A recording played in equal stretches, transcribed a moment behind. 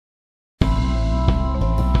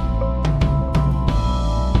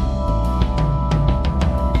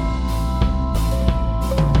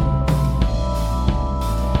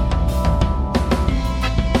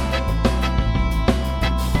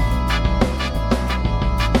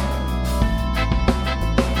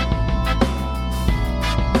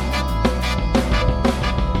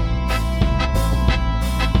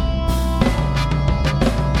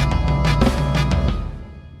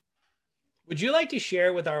like to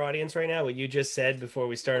share with our audience right now what you just said before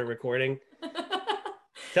we started recording?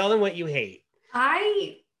 Tell them what you hate.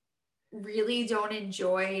 I really don't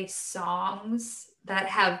enjoy songs that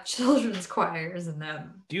have children's choirs in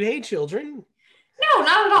them. Do you hate children? No,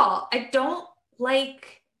 not at all. I don't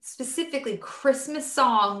like specifically Christmas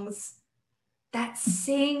songs that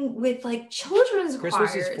sing with like children's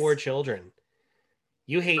Christmas is for choirs. children.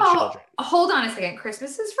 You hate Oh, children. hold on a second.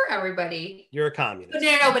 Christmas is for everybody. You're a But communist.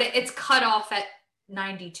 no, but it's cut off at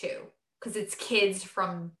 92 because it's kids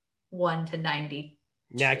from 1 to Nat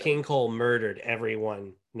 92. King Cole murdered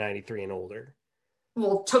everyone 93 and older.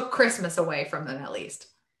 Well, took Christmas away from them at least.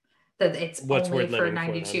 That it's What's only worth for living for then?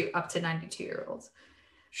 92 up to 92-year-olds.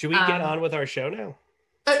 Should we get Um, on with our show now?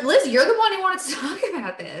 Liz, you're the one who wanted to talk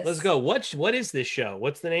about Let's this. go. What is this show?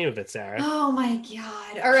 What's the name of it, Sarah? Oh my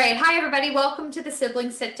God. All right. Hi, everybody. Welcome to the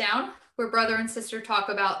Sibling Sit Down, where brother and sister talk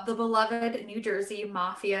about the beloved New Jersey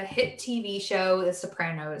Mafia hit TV show, The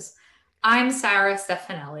Sopranos. I'm Sarah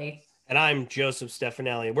Stefanelli. And I'm Joseph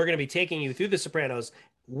Stefanelli. And we're going to be taking you through The Sopranos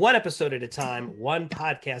one episode at a time, one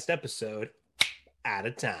podcast episode at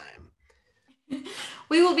a time.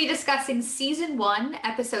 We will be discussing season 1,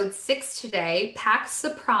 episode 6 today, Pax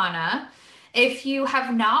Soprana. If you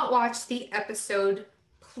have not watched the episode,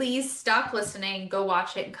 please stop listening, go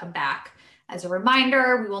watch it, and come back. As a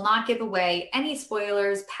reminder, we will not give away any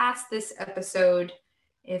spoilers past this episode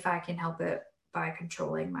if I can help it by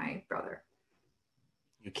controlling my brother.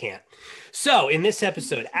 You can't. So in this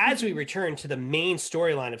episode, as we return to the main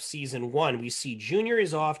storyline of season 1, we see Junior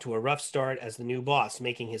is off to a rough start as the new boss,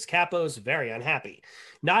 making his capos very unhappy.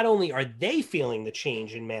 Not only are they feeling the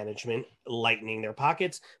change in management, lightening their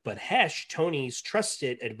pockets, but Hesh, Tony's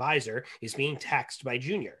trusted advisor, is being taxed by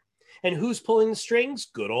Junior. And who's pulling the strings?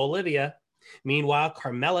 Good old Olivia. Meanwhile,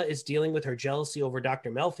 Carmela is dealing with her jealousy over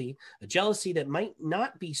Dr. Melfi, a jealousy that might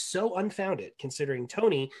not be so unfounded, considering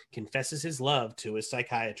Tony confesses his love to his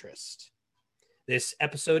psychiatrist. This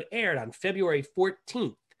episode aired on February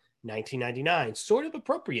 14th, 1999, sort of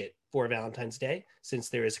appropriate for Valentine's Day, since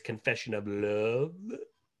there is a confession of love.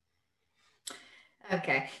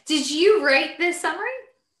 Okay. Did you write this summary?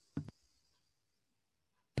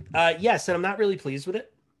 Yes, and I'm not really pleased with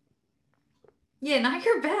it. Yeah, not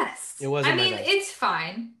your best. It wasn't my best. It's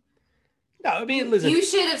fine. No, I mean, listen. You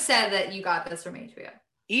should have said that you got this from HBO.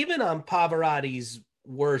 Even on Pavarotti's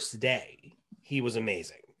worst day, he was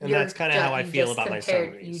amazing. And that's kind of how I feel about my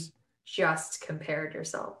summaries. You just compared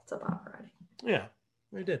yourself to Pavarotti. Yeah,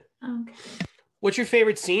 I did. Okay. What's your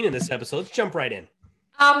favorite scene in this episode? Let's jump right in.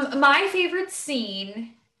 My favorite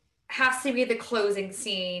scene has to be the closing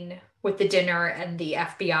scene with the dinner and the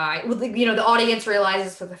FBI. The audience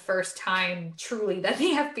realizes for the first time truly that the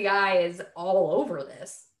FBI is all over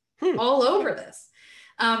this. All over this.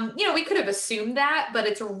 We could have assumed that, but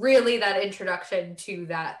it's really that introduction to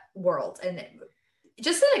that world. And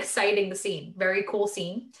just an exciting scene. Very cool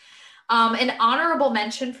scene. An honorable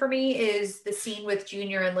mention for me is the scene with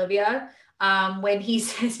Junior and Livia when he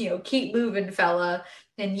says, keep moving, fella.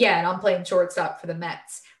 And I'm playing shortstop for the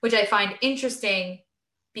Mets, which I find interesting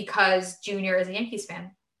because Junior is a Yankees fan.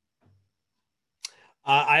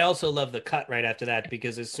 I also love the cut right after that,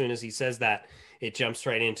 because as soon as he says that, it jumps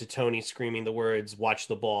right into Tony screaming the words, watch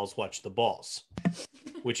the balls,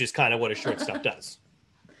 which is kind of what a shortstop does.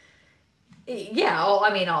 Yeah, all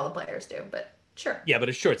the players do, but sure. Yeah, but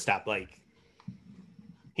a shortstop,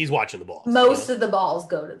 he's watching the balls. Most of the balls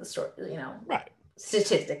go to the store, Right.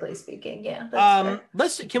 Statistically speaking, yeah.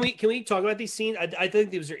 Can we talk about these scenes? I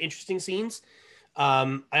think these are interesting scenes.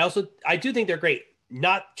 I do think they're great.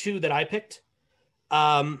 Not two that I picked.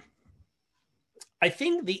 I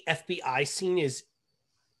think the FBI scene is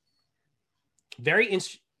very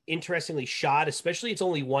interestingly shot, especially it's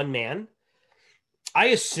only one man. I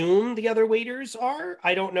assume the other waiters are.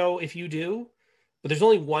 I don't know if you do, but there's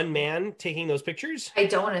only one man taking those pictures. I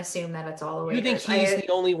don't assume that it's all the waiters. You think he's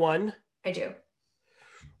the only one? I do.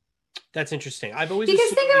 That's interesting. I've always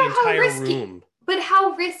assumed the entire room. But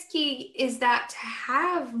how risky is that to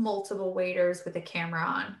have multiple waiters with a camera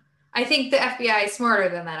on? I think the FBI is smarter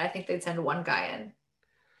than that. I think they'd send one guy in.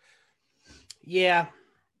 Yeah,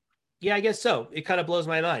 I guess so. It kind of blows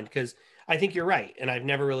my mind because I think you're right. And I've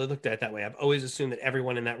never really looked at it that way. I've always assumed that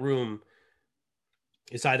everyone in that room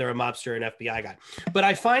is either a mobster or an FBI guy. But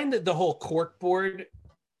I find that the whole cork board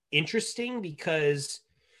interesting because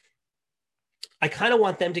I kind of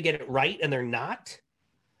want them to get it right and they're not.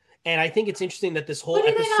 And I think it's interesting that this whole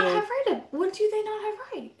episode... What do they not have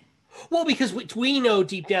right? Well, because we know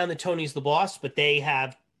deep down that Tony's the boss, but they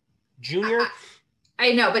have Junior.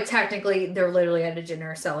 I know, but technically they're literally at a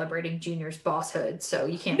dinner celebrating Junior's bosshood, so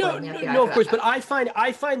you can't No, blame the no, FBI no, for of course, but that.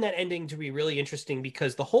 I find that ending to be really interesting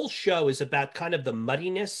because the whole show is about kind of the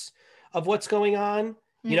muddiness of what's going on.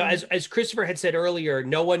 You know, Mm, as Christopher had said earlier,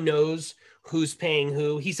 no one knows who's paying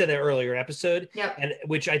who. He said that earlier episode, yep. and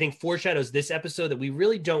which I think foreshadows this episode that we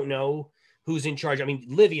really don't know who's in charge. I mean,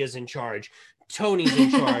 Livia's in charge, Tony's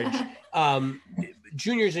in charge, um,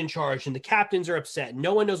 Junior's in charge, and the captains are upset.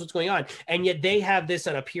 No one knows what's going on, and yet they have this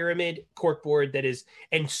on a pyramid corkboard that is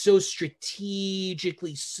and so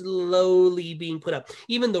strategically slowly being put up.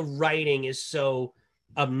 Even the writing is so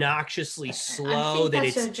obnoxiously I slow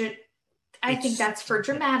think that that's I think it's that's for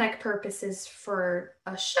stupid. dramatic purposes for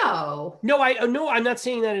a show. No, I'm not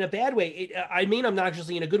saying that in a bad way. I mean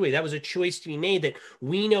obnoxiously in a good way. That was a choice to be made that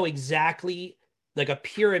we know exactly like a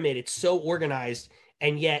pyramid. It's so organized,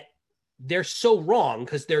 and yet they're so wrong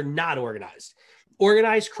because they're not organized.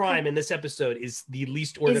 Organized crime in this episode is the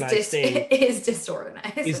least organized thing Is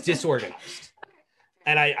disorganized. is disorganized.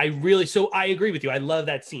 And I really, so I agree with you. I love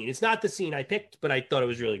that scene. It's not the scene I picked, but I thought it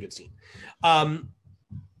was a really good scene. Um,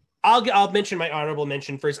 I'll mention my honorable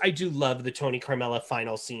mention first. I do love the Tony Carmella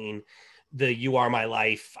final scene, the "You Are My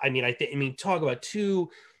Life." I mean, I mean, talk about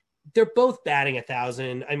two. They're both batting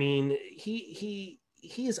 1,000. I mean, he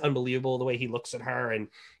is unbelievable the way he looks at her, and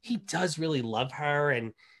he does really love her.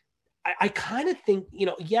 And I kind of think,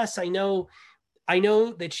 yes, I know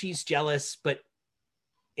that she's jealous, but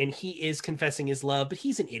and he is confessing his love, but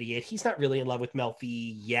he's an idiot. He's not really in love with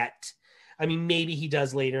Melfi yet. I mean, maybe he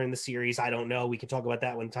does later in the series. I don't know. We can talk about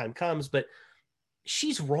that when time comes, but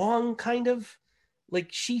she's wrong, kind of. Like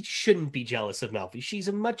she shouldn't be jealous of Melfi. She's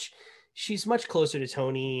much closer to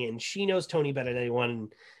Tony, and she knows Tony better than anyone.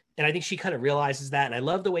 And I think she kind of realizes that. And I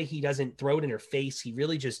love the way he doesn't throw it in her face. He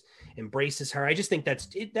really just embraces her. I just think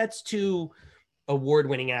that's two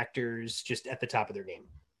award-winning actors just at the top of their game.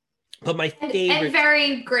 But my And favorite,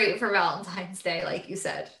 very great for Valentine's Day, like you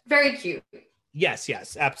said. Very cute. yes,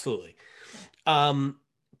 absolutely. Um,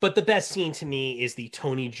 but the best scene to me is the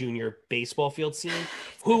Tony Jr. baseball field scene.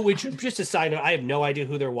 Which just a side note, I have no idea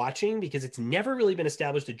who they're watching because it's never really been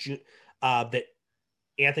established that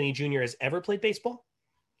Anthony Jr. has ever played baseball.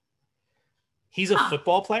 He's a Huh.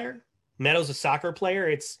 football player. Meadows a soccer player.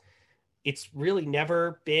 It's really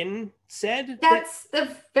never been said that. That's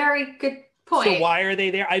a very good So point. why are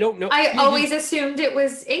they there? I don't know. I always assumed it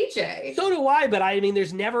was AJ. So do I, but I mean,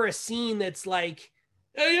 there's never a scene that's like,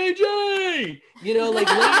 "Hey, AJ," like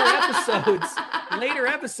later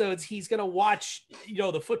episodes, he's gonna watch,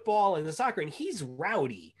 the football and the soccer, and he's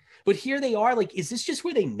rowdy. But here they are, like, is this just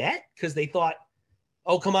where they met? Because they thought,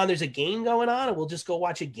 oh, come on, there's a game going on, and we'll just go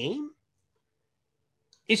watch a game.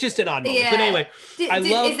 It's just an odd moment. But Yeah. anyway, I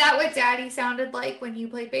love. Is that what Daddy sounded like when you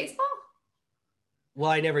played baseball? Well,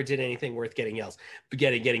 I never did anything worth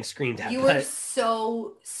getting screamed at, You were but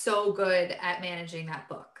so good at managing that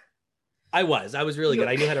book. I was really You good.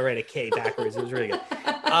 I knew how to write a K backwards. It was really good.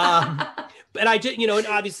 Um, but I did, and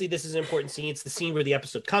obviously this is an important scene. It's the scene where the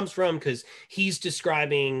episode comes from because he's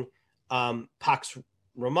describing Pax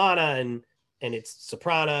Romana and it's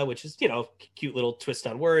Soprana, which is, cute little twist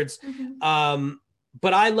on words. Mhm.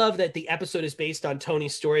 But I love that the episode is based on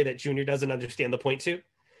Tony's story that Junior doesn't understand the point to.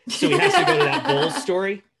 So he has to go to that Bulls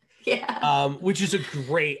story, Yeah. which is a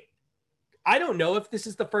great. I don't know if this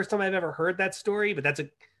is the first time I've ever heard that story, but that's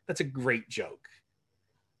a great joke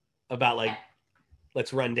about like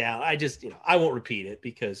let's run down. I just I won't repeat it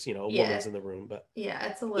because a Yeah. woman's in the room, but Yeah,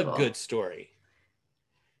 it's a a little. good story.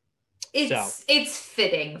 So It's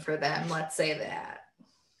fitting for them, let's say that.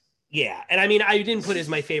 yeah, and I mean I didn't put it as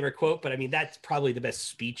my favorite quote, but I mean that's probably the best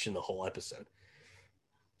speech in the whole episode.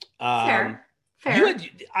 Fair. You Fair.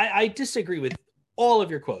 I disagree with all of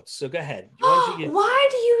your quotes, so go ahead. Why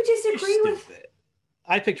do you You're disagree with stupid.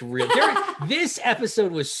 I picked real. This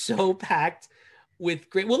episode was so packed with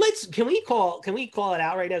great. Well, can we call it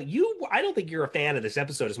out right now? I don't think you're a fan of this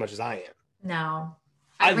episode as much as I am. No.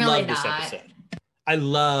 I I'm really love this not. episode. I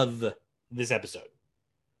love this episode.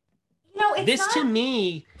 It's This not, to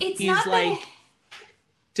me it's is not like that,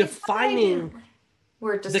 defining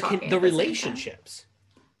we're just talking the at the same time. relationships.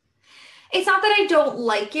 It's not that I don't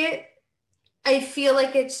like it. I feel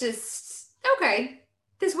like it's just okay.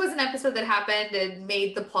 This was an episode that happened and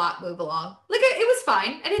made the plot move along. Like it was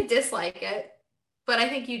fine. I didn't dislike it, but I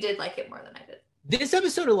think you did like it more than I did. This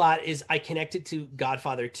episode a lot is I connected to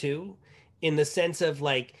Godfather 2 in the sense of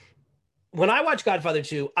like when I watch Godfather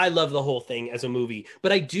 2, I love the whole thing as a movie,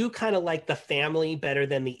 but I do kind of like the family better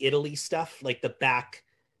than the Italy stuff, like the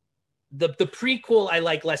prequel I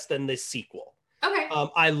like less than this sequel. Okay.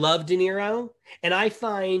 I love De Niro, and I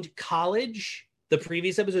find College, the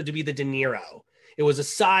previous episode, to be the De Niro. It was a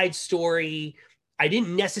side story. I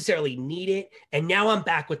didn't necessarily need it, and now I'm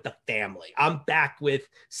back with the family. I'm back with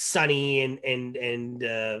Sonny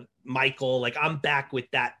and Michael. Like I'm back with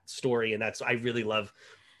that story, and I really love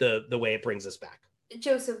the way it brings us back.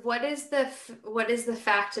 Joseph, what is the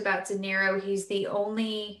fact about De Niro? He's the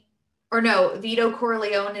only, or no, Vito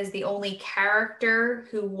Corleone is the only character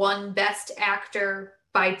who won Best Actor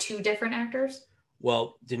by two different actors.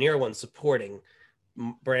 Well, De Niro won supporting.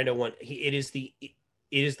 Brando won. It is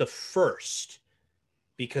the first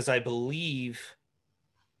because I believe.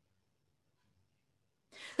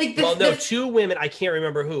 Like Well, no, two women, I can't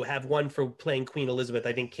remember who, have won for playing Queen Elizabeth.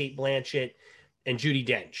 I think Kate Blanchett and Judi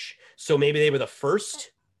Dench. So maybe they were the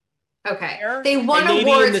first. Okay. Pair, They won and maybe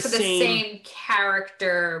awards for the same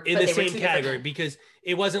character, in but the they were same two category different. because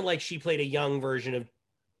it wasn't like she played a young version of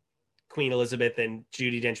Queen Elizabeth and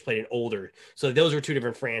Judi Dench played an older. So those were two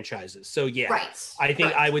different franchises. So yeah, Right. I think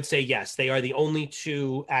Right. I would say yes. They are the only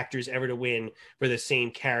two actors ever to win for the same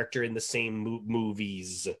character in the same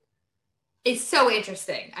movies. It's so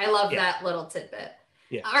interesting. I love Yeah, that little tidbit.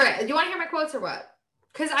 yeah, All right. Do you want to hear my quotes or what?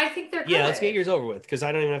 Because I think they're yeah. Let's get good. yours over with because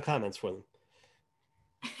I don't even have comments for them.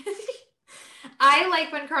 I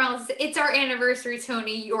like when Carl says, it's our anniversary,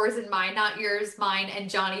 Tony, yours and mine, not yours, mine, and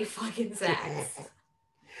Johnny fucking Sacks.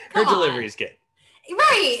 Her Come delivery on. is good.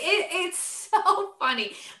 Right. It's so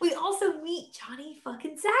funny. We also meet Johnny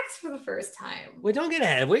fucking Sacks for the first time. Well, don't get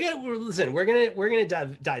ahead. Listen. We're gonna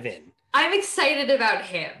dive in. I'm excited about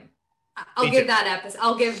him. I'll Me give too. that episode.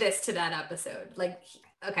 I'll give this to that episode. Like,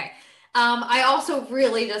 okay. I also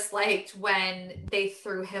really just liked when they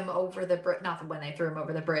threw him over the bridge. Not when they threw him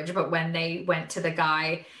over the bridge, but when they went to the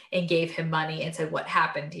guy and gave him money and said, "What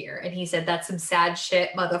happened here?" And he said, "That's some sad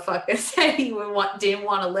shit, motherfucker." Said he didn't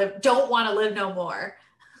want to live, don't want to live no more.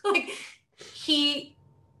 Like he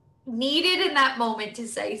needed in that moment to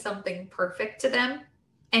say something perfect to them,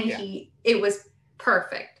 and Yeah. it was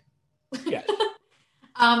perfect. Yes.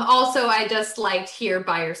 Also, I just liked "Here,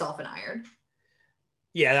 buy yourself an iron."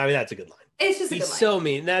 Yeah. I mean, that's a good line. It's just a He's good line. so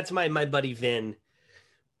mean. That's my buddy Vin.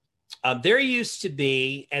 There used to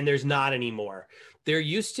be, and there's not anymore. There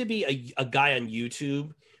used to be a guy on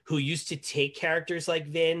YouTube who used to take characters like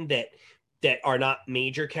Vin that are not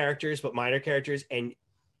major characters but minor characters and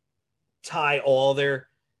tie all their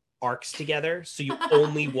arcs together. So you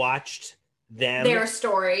only watched them. Their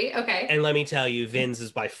story. Okay. And let me tell you, Vin's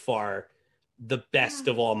is by far the best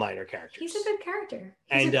of all minor characters. He's a good character.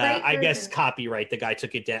 And I guess copyright, the guy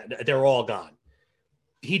took it down. They're all gone.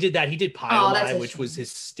 He did that. He did Pyomai, which was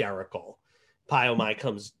hysterical. Pyomai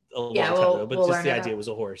comes a long time ago, but just the idea was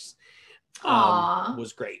a horse.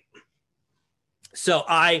 Was great. So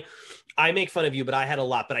I make fun of you, but I had a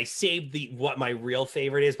lot. But I saved what my real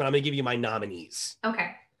favorite is. But I'm gonna give you my nominees.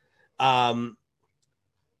 Okay.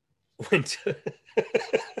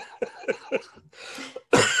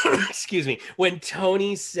 Excuse me. When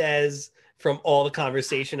Tony says, "From all the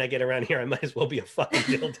conversation I get around here, I might as well be a fucking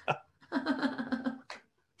dildo."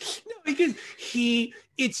 No, because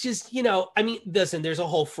it's just, I mean, listen, there's a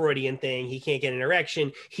whole Freudian thing. He can't get an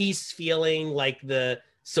erection. He's feeling like the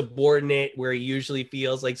subordinate where he usually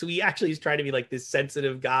feels like, so he actually is trying to be like this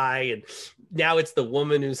sensitive guy. And now it's the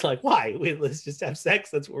woman who's like, why? Let's just have sex.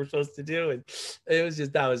 That's what we're supposed to do. And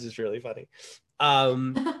that was just really funny.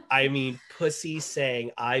 I mean, Pussy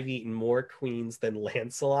saying I've eaten more queens than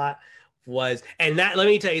Lancelot and that, let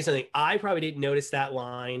me tell you something. I probably didn't notice that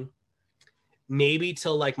line maybe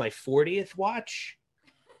till like my 40th watch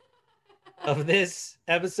of this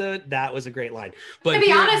episode. That was a great line. But to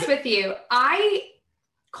be honest with you, I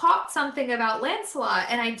caught something about Lancelot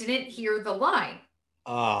and I didn't hear the line.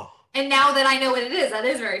 Oh. And now that I know what it is, that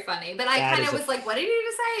is very funny. But I kind of was like, what did you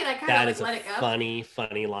just say? And I kind of let it go.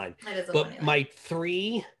 Funny line. That is a but funny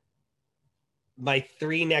line. My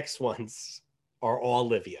three next ones are all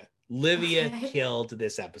Livia. Livia killed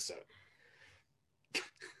this episode.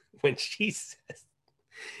 When she says,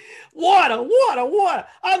 water,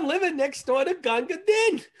 I'm living next door to Gunga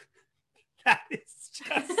Din. That is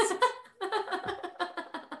just...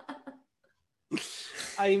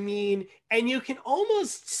 I mean, and you can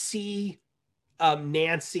almost see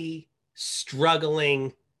Nancy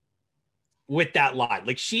struggling with that line.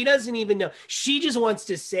 Like, she doesn't even know. She just wants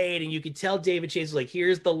to say it, and you can tell David Chase is like,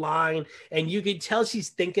 here's the line, and you can tell she's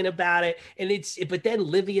thinking about it, but then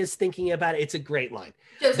Livia's thinking about it. It's a great line.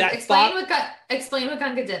 Joseph, explain what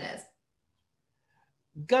Gunga Din is.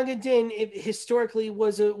 Gunga Din historically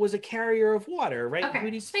was a carrier of water, right?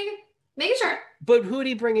 Okay, just making sure. But who did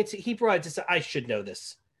he bring it to? He brought it to. I should know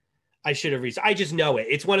this. I should have researched. I just know it.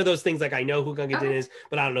 It's one of those things like I know who Gunga Din is,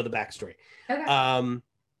 but I don't know the backstory. Okay.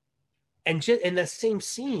 And just in that same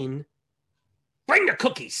scene, Bring the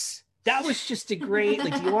cookies. That was just a great,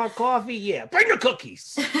 like, do you want coffee? Yeah, bring the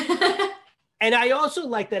cookies. And I also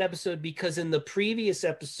like that episode because in the previous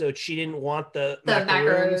episode, she didn't want the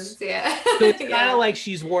macaroons. Yeah. So it's kind Yeah. of like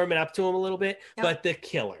she's warming up to him a little bit. Yep. But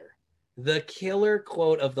the killer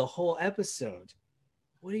quote of the whole episode,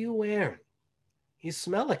 what are you wearing? You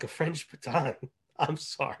smell like a French baton. I'm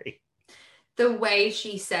sorry. The way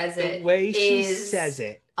she says it The way she is says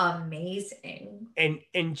it. amazing.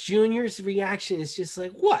 And Junior's reaction is just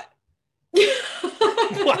like, what?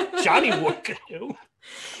 What? Johnny would do?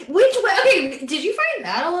 Which way? Okay, did you find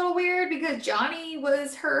that a little weird because Johnny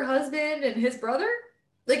was her husband and his brother?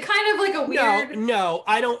 Like kind of like a weird. No,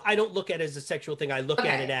 I don't look at it as a sexual thing. I look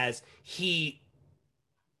at it as he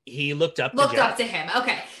looked up to him.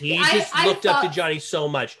 Okay. He just looked up to Johnny so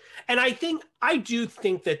much. And I do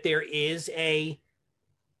think that there's a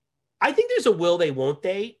will they won't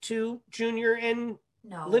they to Junior and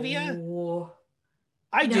Olivia.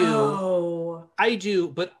 I do,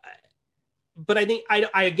 but I think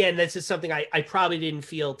I again, this is something I probably didn't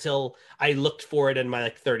feel till I looked for it in my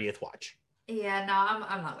 30th watch. Yeah, no,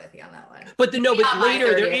 I'm not with you on that one. But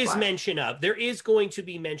later there is going to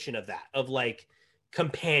be mention of that, of like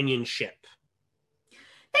companionship.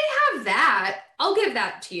 They have that. I'll give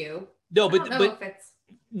that to you. No, but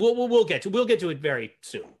we'll get to it very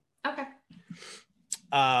soon. Okay.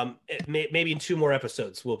 Maybe in 2 more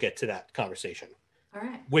episodes we'll get to that conversation. All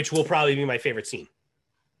right. Which will probably be my favorite scene.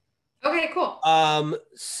 Okay, cool.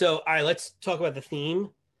 So all right, let's talk about the theme.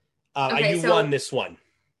 You won this one.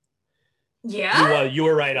 Yeah. You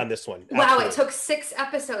were right on this one. Wow, Absolutely. it took 6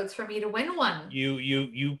 episodes for me to win one.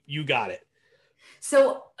 You got it.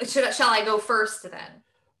 So shall I go first then?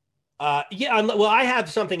 Well, I have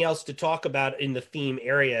something else to talk about in the theme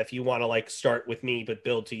area if you want to start with me but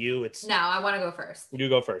build to you. No, I want to go first. You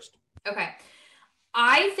go first. Okay.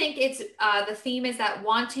 I think it's the theme is that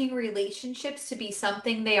wanting relationships to be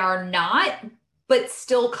something they are not, but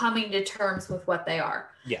still coming to terms with what they are.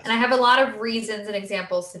 Yes. And I have a lot of reasons and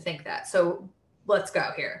examples to think that. So let's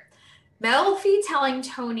go here. Melfi telling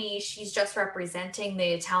Tony she's just representing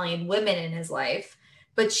the Italian women in his life,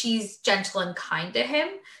 but she's gentle and kind to him.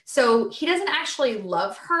 So he doesn't actually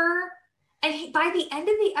love her. And by the end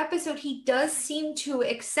of the episode, he does seem to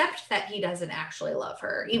accept that he doesn't actually love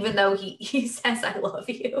her, even though he says, I love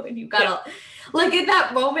you. And you gotta, in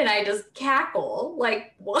that moment, I just cackle.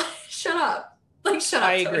 Like, what? Shut up. Shut up,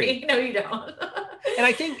 I agree. Tony. No, you don't. And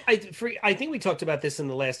I think we talked about this in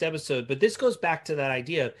the last episode, but this goes back to that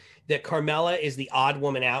idea that Carmela is the odd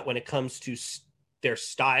woman out when it comes to their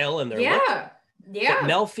style and their look. Yeah. But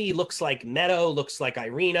Melfi looks like Meadow, looks like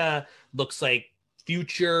Irina, looks like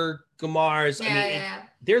future Gamar's.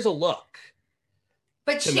 There's a look.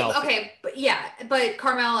 But but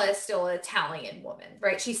Carmela is still an Italian woman,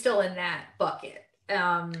 right? She's still in that bucket.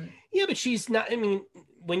 Yeah, but she's not.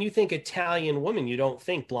 When you think Italian woman, you don't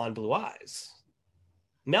think blonde, blue eyes.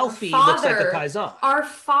 Melfi looks like a paisan. Our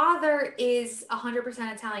father is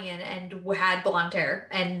 100% Italian and had blonde hair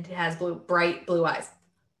and has bright blue eyes.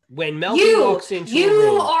 When Melfi walks into a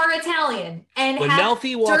room, you are Italian and when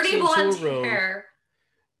Melfi walks dirty blonde into a room, hair.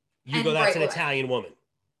 You go, that's an Italian woman.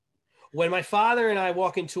 When my father and I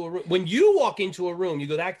walk into a room, when you walk into a room, you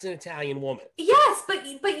go, that's an Italian woman. Yes, but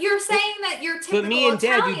you're saying that you're typical. But me and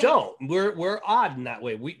Italian. Dad, you don't. We're odd in that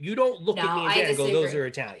way. You don't look at me and Dad and go, those are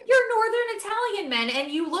Italian. You're Northern Italian men,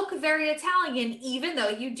 and you look very Italian, even though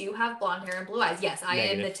you do have blonde hair and blue eyes. Yes, I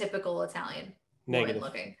am the typical Italian woman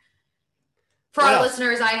looking. For our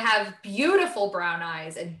listeners, I have beautiful brown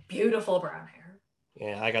eyes and beautiful brown hair.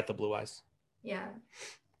 Yeah, I got the blue eyes. Yeah.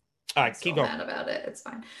 All right, keep going. Mad about it. It's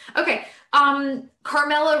fine. Okay.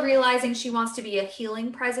 Carmela realizing she wants to be a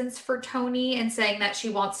healing presence for Tony and saying that she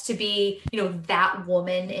wants to be, that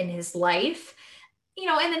woman in his life,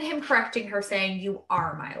 and then him correcting her saying, you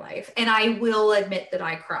are my life. And I will admit that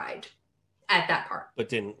I cried at that part. But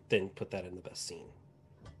didn't put that in the best scene.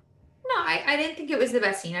 No, I didn't think it was the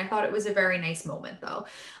best scene. I thought it was a very nice moment, though.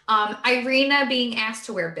 Irina being asked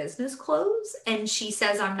to wear business clothes, and she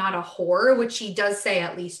says, I'm not a whore, which she does say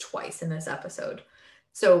at least twice in this episode.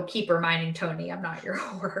 So keep reminding Tony, I'm not your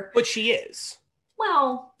whore. But she is.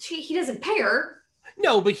 Well, he doesn't pay her.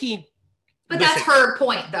 No, but that's her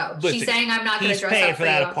point, though. She's saying, I'm not going to dress up for you. He's paying for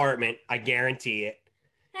that apartment. I guarantee it.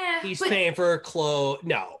 He's paying for her clothes.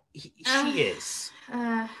 No, she is.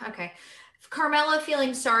 Okay. Carmela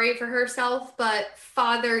feeling sorry for herself, but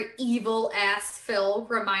Father Evil Ass Phil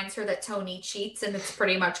reminds her that Tony cheats and it's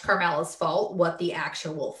pretty much Carmela's fault. What the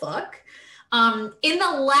actual fuck? In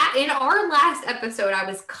our last episode, I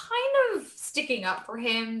was kind of sticking up for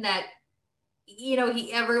him that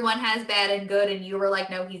everyone has bad and good, and you were like,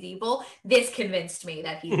 no, he's evil. This convinced me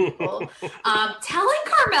that he's evil. Telling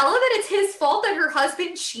Carmela that it's his fault that her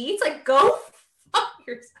husband cheats, like, go fuck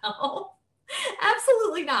yourself.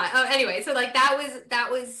 Absolutely not. Anyway, so like that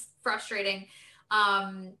was frustrating.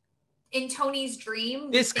 In Tony's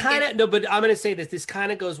dream, This kind of, no, but I'm going to say this. This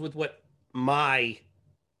kind of goes with what my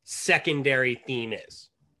secondary theme is.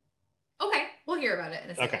 Okay, we'll hear about it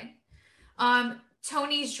in a second. Okay.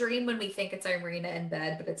 Tony's dream, when we think it's Irina in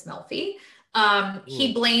bed, but it's Melfi.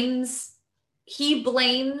 He blames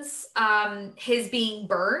his being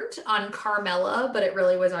burned on Carmela, but it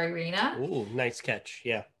really was Irina. Ooh, nice catch.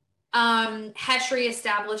 Yeah. Hesh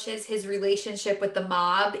reestablishes his relationship with the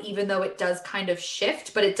mob, even though it does kind of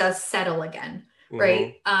shift, but it does settle again,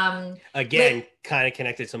 right? Again, kind of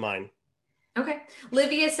connected to mine. Okay.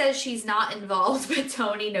 Livia says she's not involved, but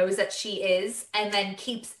Tony knows that she is, and then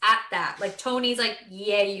keeps at that. Like, Tony's like,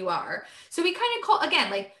 yeah, you are. So we kind of call,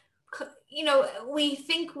 again, like, we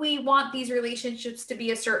think we want these relationships to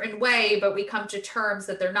be a certain way, but we come to terms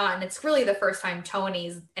that they're not. And it's really the first time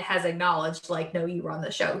Tony has acknowledged, like, no, you run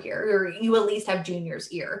the show here, or you at least have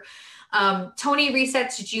Junior's ear. Tony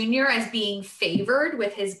resets Junior as being favored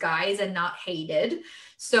with his guys and not hated.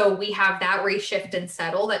 So we have that reshift and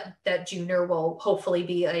settle that Junior will hopefully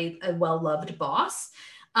be a well-loved boss.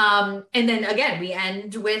 And then again, we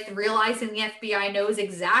end with realizing the FBI knows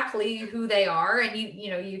exactly who they are. And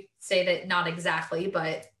you say that not exactly,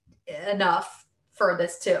 but enough for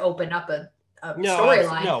this to open up a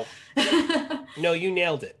storyline. No, you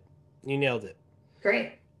nailed it. You nailed it.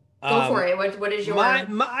 Great. Go for it. What is your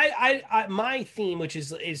my theme, which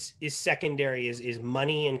is secondary, is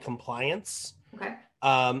money and compliance. Okay.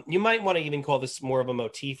 You might want to even call this more of a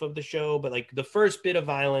motif of the show, but like the first bit of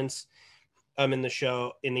violence in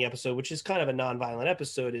the episode, which is kind of a non-violent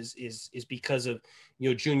episode, is because of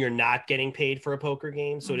Junior not getting paid for a poker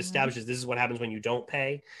game. So it establishes this is what happens when you don't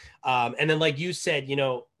pay. And then, like you said,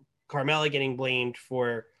 Carmela getting blamed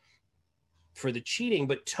for the cheating,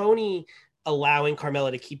 but Tony allowing Carmela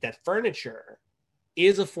to keep that furniture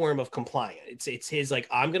is a form of compliance. It's his, like,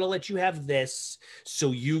 I'm going to let you have this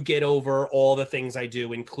so you get over all the things I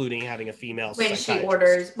do, including having a female when she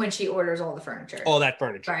orders all the furniture. All that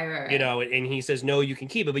furniture. Right. And he says, no, you can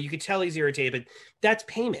keep it, but you could tell he's irritated, but that's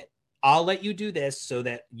payment. I'll let you do this so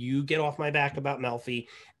that you get off my back about Melfi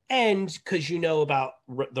and because about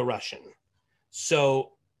the Russian.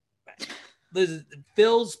 So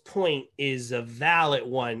Phil's point is a valid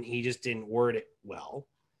one. He just didn't word it well.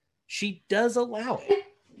 She does allow it.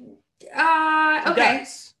 Okay.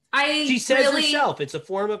 She says herself, it's a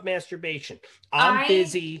form of masturbation. I'm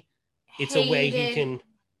busy. It's a way he can.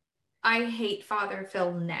 I hate Father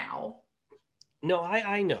Phil now. No,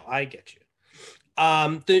 I know. I get you.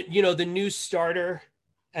 The new starter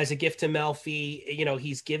as a gift to Melfi,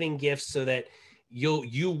 he's giving gifts so that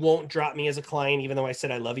you won't drop me as a client, even though I said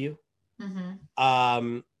I love you.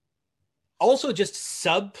 Mm-hmm. Also, just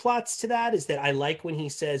subplots to that is that I like when he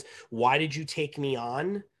says, why did you take me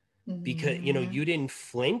on? Because, you didn't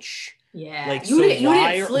flinch. Yeah. Like,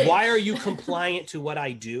 why are you compliant to what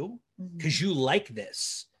I do? Because you like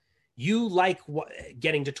this. You like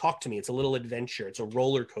getting to talk to me. It's a little adventure. It's a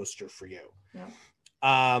roller coaster for you. Yeah.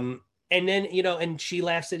 And then, and she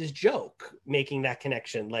laughs at his joke, making that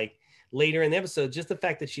connection. Like later in the episode, just the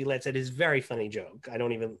fact that she lets it is very funny joke. I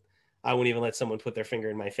wouldn't even let someone put their finger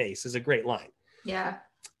in my face is a great line. Yeah.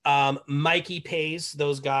 Mikey pays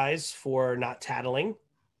those guys for not tattling.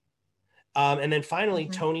 And then finally,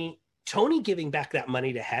 Tony giving back that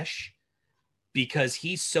money to Hesh because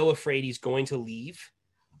he's so afraid he's going to leave.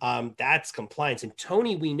 That's compliance. And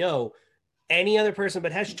Tony, we know any other person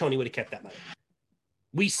but Hesh, Tony would have kept that money.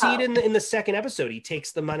 We see it in the second episode. He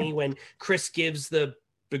takes the money when Chris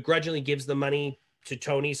begrudgingly gives the money to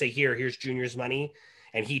Tony, say, here's Junior's money.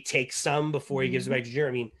 And he takes some before he gives it back to Junior.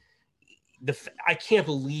 I mean, I can't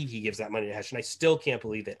believe he gives that money to Hesh, and I still can't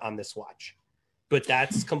believe it on this watch. But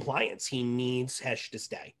that's compliance. He needs Hesh to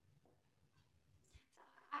stay.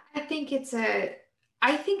 I think it's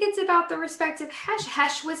about the respect of Hesh.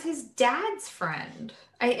 Hesh was his dad's friend.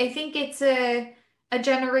 I think it's a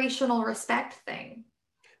generational respect thing.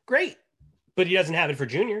 Great. But he doesn't have it for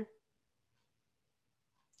Junior.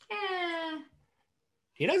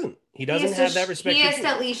 He doesn't. He doesn't have that respect. He has to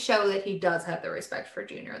at least show that he does have the respect for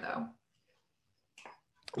Junior, though.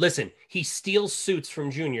 Listen, he steals suits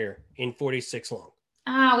from Junior in 46 long.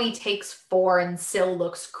 Oh, he takes 4 and still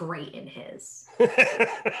looks great in his.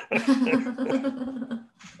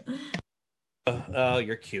 Oh,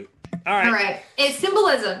 you're cute. All right. It's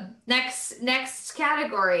symbolism. Next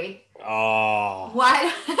category. Oh.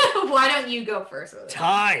 Why don't you go first with it?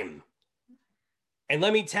 Time. And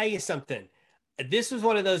let me tell you something. This was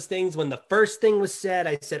one of those things when the first thing was said,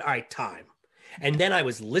 I said, all right, time. And then I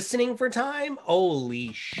was listening for time.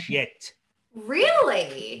 Holy shit.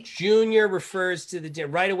 Really? Junior refers to the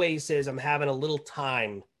right away. He says, I'm having a little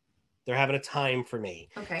time. They're having a time for me.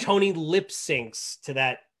 Okay. Tony lip syncs to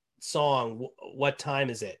that song. What time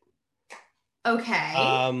is it? Okay.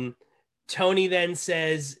 Um, Tony then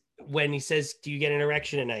says, when he says, do you get an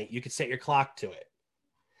erection at night? You could set your clock to it.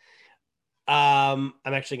 I'm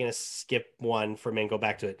actually going to skip one for me and go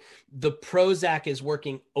back to it. The Prozac is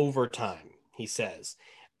working overtime, he says.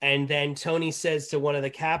 And then Tony says to one of the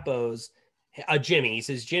capos, Jimmy, he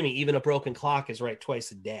says, Jimmy, even a broken clock is right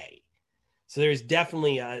twice a day. So there's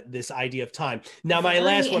definitely this idea of time. Now, my Very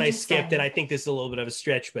last one I skipped, and interesting. I think this is a little bit of a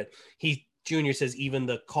stretch, but Junior says, even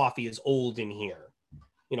the coffee is old in here.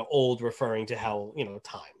 Old referring to how,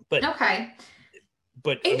 time. Okay.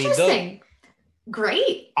 But I mean, Interesting.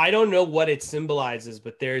 Great. I don't know what it symbolizes,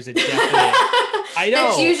 but there's a definite. I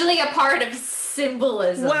That's know. usually a part of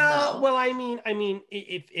symbolism, though. Well, I mean,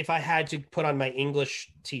 if I had to put on my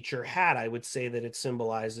English teacher hat, I would say that it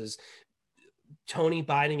symbolizes Tony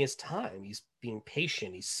biding his time. He's being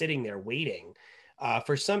patient. He's sitting there waiting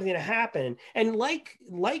for something to happen. And like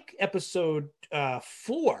episode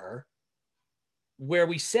 4, where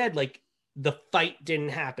we said like the fight didn't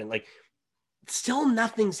happen, like still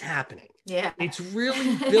nothing's happening. Yeah. It's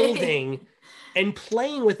really building and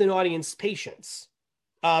playing with an audience patience.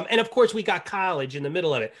 And of course, we got college in the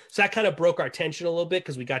middle of it. So that kind of broke our tension a little bit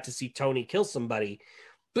because we got to see Tony kill somebody.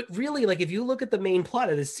 But really, like, if you look at the main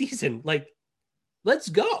plot of the season, like, let's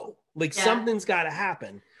go. Like, something's got to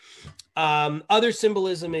happen. Other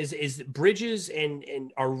symbolism is bridges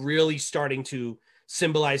and are really starting to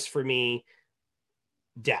symbolize for me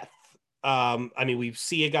death. I mean, we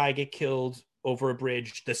see a guy get killed over a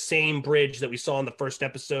bridge, the same bridge that we saw in the first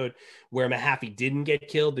episode where Mahaffey didn't get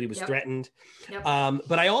killed, but he was threatened. Yep.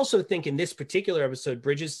 But I also think in this particular episode,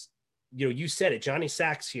 bridges, you said it, Johnny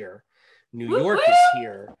Sack's here, New York is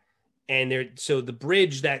here, and so the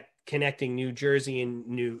bridge that connecting New Jersey and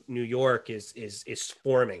New York is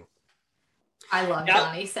forming. I love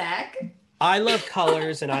Johnny Sack. I love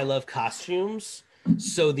colors and I love costumes.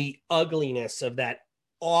 So the ugliness of that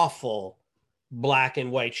awful black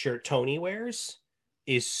and white shirt Tony wears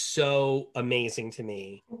is so amazing to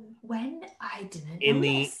me. When I didn't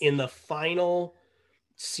in the final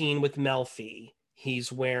scene with Melfi, he's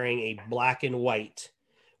wearing a black and white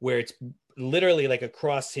where it's literally like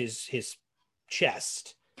across his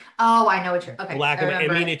chest. Oh, I know what you're okay. Black and I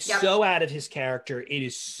mean, it's so out of his character. It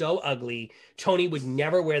is so ugly. Tony would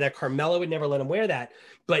never wear that. Carmela would never let him wear that.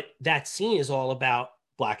 But that scene is all about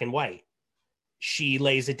black and white. She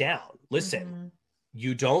lays it down. Listen,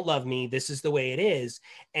 you don't love me. This is the way it is.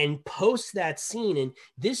 And post that scene. And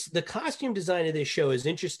the costume design of this show is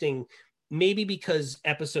interesting, maybe because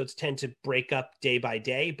episodes tend to break up day by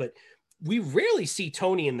day, but we rarely see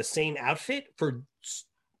Tony in the same outfit for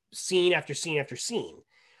scene after scene after scene.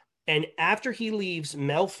 And after he leaves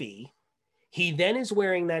Melfi, he then is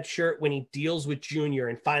wearing that shirt when he deals with Junior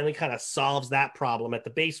and finally kind of solves that problem at the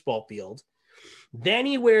baseball field. Then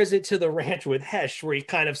he wears it to the ranch with Hesh, where he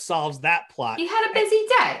kind of solves that plot. He had a busy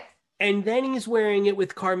day. And then he's wearing it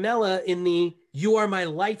with Carmela in the You Are My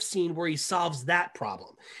Life scene where he solves that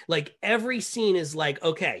problem. Like every scene is like,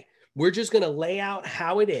 okay, we're just going to lay out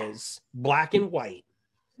how it is, black and white.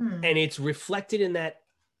 And it's reflected in that.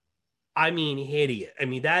 I mean, idiot. I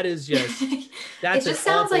mean, that is just, that's it just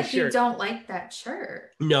sounds like shirt. You don't like that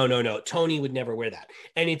shirt. No. Tony would never wear that.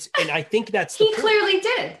 And I think that's he clearly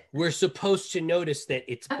did. We're supposed to notice that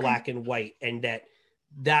it's black and white and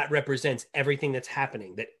that represents everything that's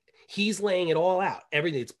happening, that he's laying it all out.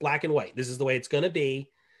 Everything, it's black and white. This is the way it's going to be.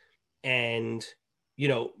 And,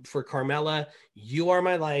 for Carmela, you are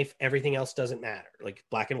my life. Everything else doesn't matter. Like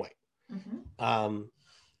black and white.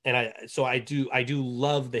 And I do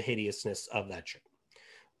love the hideousness of that shirt.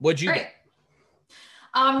 What'd you get?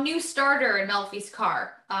 New starter in Melfi's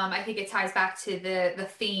car. I think it ties back to the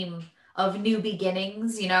theme of new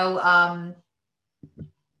beginnings. Yeah,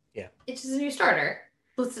 it's just a new starter.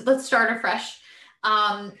 Let's start afresh.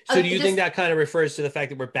 So do you think that kind of refers to the fact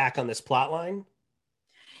that we're back on this plot line?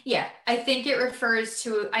 Yeah, I think it refers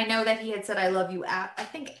to, I know that he had said, I love you, I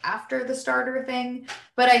think after the starter thing,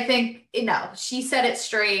 but I think, she said it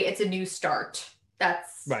straight. It's a new start.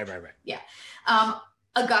 That's right. Yeah.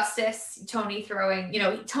 Augustus, Tony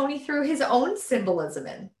threw his own symbolism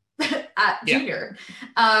in at Junior.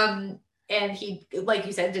 And he, like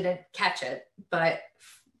you said, didn't catch it, but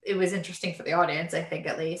it was interesting for the audience, I think,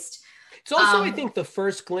 at least. It's also, I think, the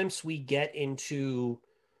first glimpse we get into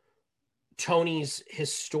Tony's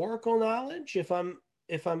historical knowledge. If I'm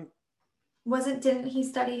Didn't he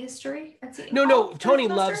study history at Seton no, Hall for a Tony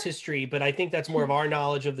semester? loves history, but I think that's more of our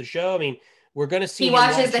knowledge of the show. I mean, we're going to see He him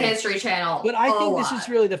watches the watching, History Channel but I a think this is lot.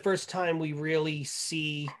 really the first time we really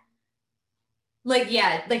see. Like,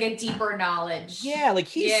 yeah, like a deeper knowledge. Yeah, like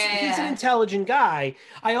he's an Yeah. intelligent guy.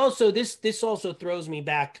 I also this also throws me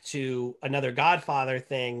back to another Godfather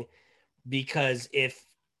thing because if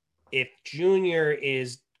Junior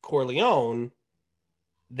is Corleone,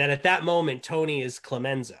 then at that moment Tony is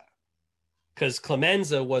Clemenza because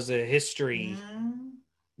Clemenza was a history Mm.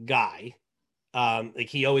 guy. Like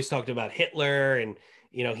he always talked about Hitler, and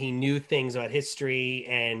he knew things about history,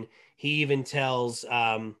 and he even tells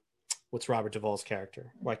what's Robert Duvall's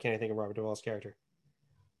character? Why can't I think of Robert Duvall's character?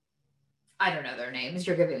 I don't know their names.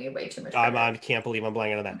 You're giving me way too much I credit. can't believe I'm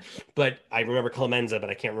blanking on that. But I remember Clemenza, but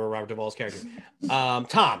I can't remember Robert Duvall's character.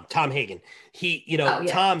 Tom Hagen. Oh, yeah.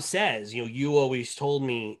 Tom says, you always told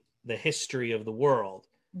me the history of the world.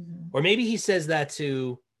 Mhm. Or maybe he says that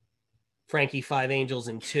to Frankie Five Angels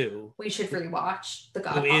and Two, We should rewatch The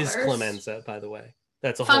who is Godfathers. Clemenza, by the way.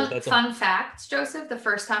 That's a whole, Fun that's a, fun fact, Joseph, the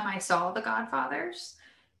first time I saw The Godfathers,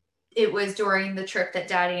 it was during the trip that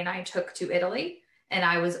Daddy and I took to Italy, and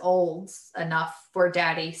I was old enough where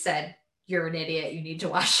Daddy said, "You're an idiot. You need to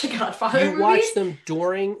watch the Godfather you movies." watched them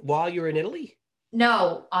while you were in Italy?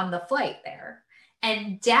 No, on the flight there.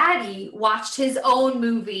 And Daddy watched his own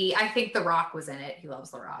movie. I think The Rock was in it. He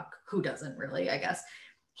loves The Rock. Who doesn't really, I guess.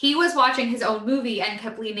 He was watching his own movie and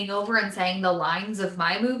kept leaning over and saying the lines of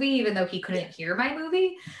my movie, even though he couldn't hear my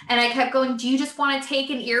movie. And I kept going, "Do you just want to take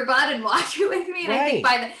an earbud and watch it with me?" And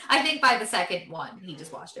Right. I think by the second one, he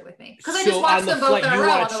just watched it with me. Because I So just watched on the them both flight, in a you row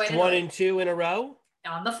on the way watched to one Italy. and two in a row?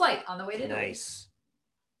 On the flight, on the way to Italy. Nice.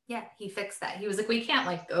 Yeah, he fixed that. He was like, "We can't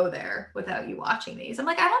like go there without you watching these." I'm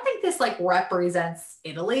like, "I don't think this like represents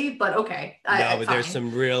Italy, but okay." No, but there's fine.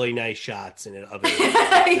 some really nice shots in it. Of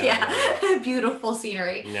it. Yeah, beautiful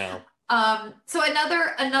scenery. No. So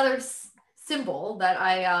another symbol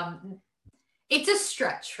that it's a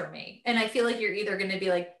stretch for me, and I feel like you're either going to be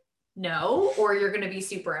like no, or you're going to be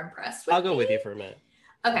super impressed with I'll go me. with you for a minute.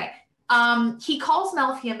 Okay. He calls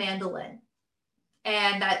Melfi a mandolin,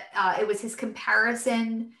 and that it was his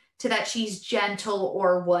comparison to that she's gentle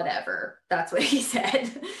or whatever. That's what he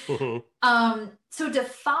said. So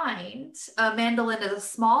defined, a mandolin is a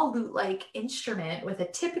small lute-like instrument with a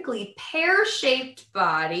typically pear-shaped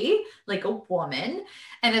body, like a woman,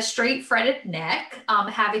 and a straight fretted neck,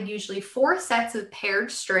 having usually 4 sets of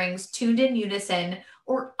paired strings tuned in unison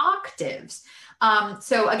or octaves.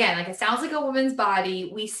 So again, like it sounds like a woman's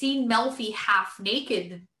body. We see Melfi half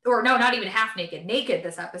naked, or no, not even half naked, naked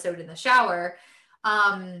this episode in the shower.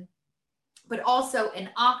 But also an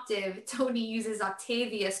octave. Tony uses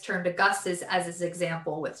Octavius turned Augustus as his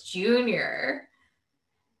example with Junior.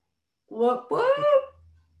 Whoop whoop.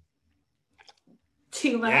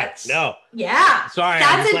 Too much. Yeah, no. Yeah. Sorry,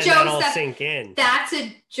 that's I'm just a letting that all sink in. That's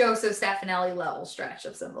a Joseph Stefanelli level stretch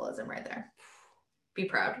of symbolism right there. Be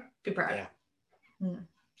proud. Be proud. Yeah.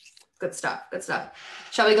 Good stuff. Good stuff.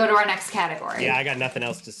 Shall we go to our next category? Yeah, I got nothing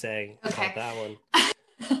else to say about that one.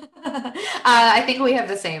 I think we have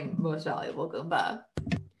the same most valuable Goomba.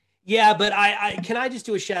 Yeah, but I can I just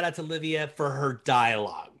do a shout out to Livia for her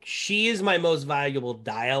dialogue. She is my most valuable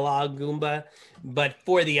dialogue Goomba, but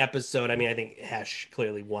for the episode, I mean, I think Hesh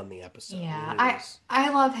clearly won the episode. Yeah, I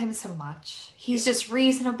love him so much. He's just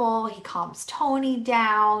reasonable. He calms Tony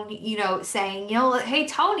down, saying, "Hey,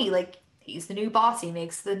 Tony, like, he's the new boss. He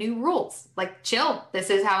makes the new rules. Like, chill. This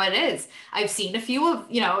is how it is." I've seen a few of,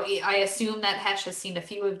 I assume that Hesh has seen a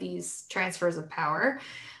few of these transfers of power.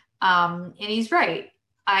 And he's right.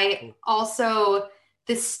 I also,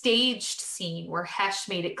 the staged scene where Hesh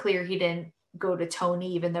made it clear he didn't go to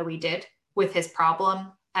Tony, even though he did, with his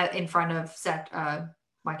problem in front of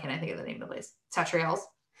why can't I think of the name of the place? Satriel's.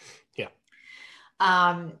 Yeah.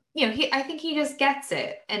 I think he just gets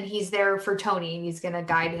it, and he's there for Tony, and he's going to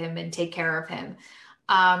guide him and take care of him.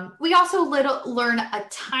 We also learn a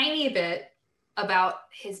tiny bit about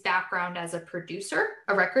his background as a producer,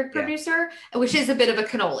 a record producer, which is a bit of a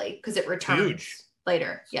cannoli because it returns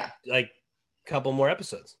later. Yeah. Like a couple more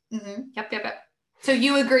episodes. Mm-hmm. Yep. So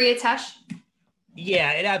you agree it's Hesh?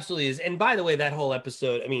 Yeah, it absolutely is. And by the way, that whole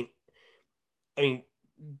episode, I mean,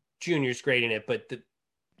 Junior's great in it, but the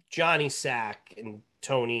Johnny Sack and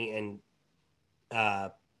Tony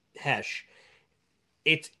and Hesh,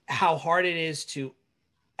 it's how hard it is to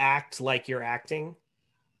act like you're acting.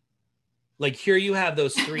 Like here you have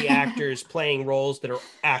those 3 actors playing roles that are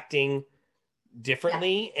acting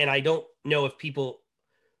differently. Yeah. And I don't know if people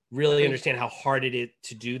really understand how hard it is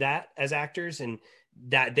to do that as actors. And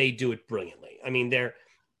that they do it brilliantly. I mean,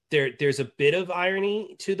 there's a bit of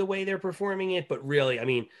irony to the way they're performing it, but really, I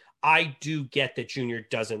mean, I do get that Junior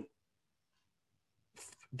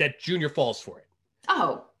falls for it.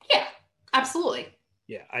 Oh, yeah, absolutely.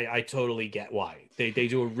 Yeah, I totally get why. They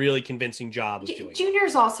do a really convincing job of doing it.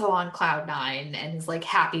 Junior's also on cloud nine and is like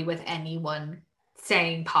happy with anyone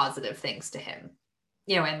saying positive things to him,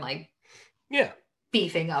 and like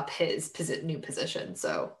beefing up his new position.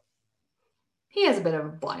 So he has a bit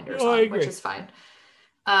of blinders on, which is fine.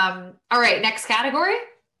 All right, next category.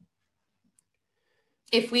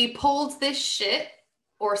 If we pulled this shit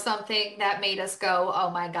or something that made us go,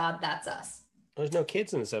 oh my God, that's us. There's no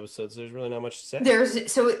kids in this episode, so there's really not much to say.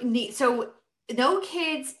 So no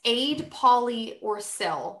kids, Aid, Polly, or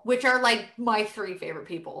Syl, which are like my three favorite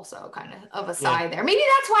people. So kind of a side there. Maybe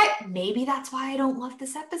that's why I don't love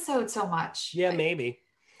this episode so much. Yeah, maybe.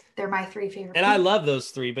 They're my three favorite people. I love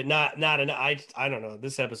those three, but not enough. I don't know.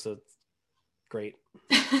 This episode's great.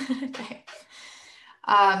 Okay.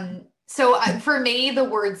 So for me, the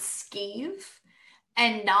word skeeve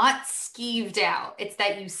and not skeeved out. It's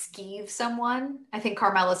that you skeeve someone. I think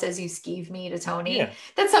Carmela says you skeeve me to Tony. Yeah.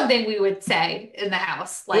 That's something we would say in the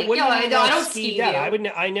house. Like, I don't skeeve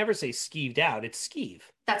you. I never say skeeved out. It's skeeve.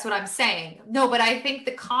 That's what I'm saying. No, but I think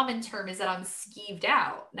the common term is that I'm skeeved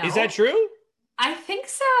out. No? Is that true? I think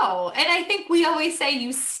so. And I think we always say you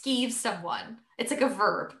skeeve someone. It's like a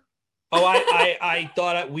verb. Oh, I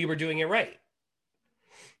thought we were doing it right.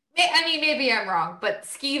 I mean, maybe I'm wrong, but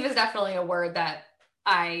skeeve is definitely a word that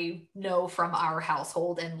I know from our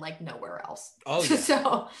household and like nowhere else. Oh yeah.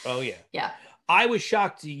 So. Oh yeah. Yeah. I was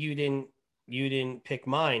shocked you didn't pick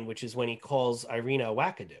mine, which is when he calls Irina a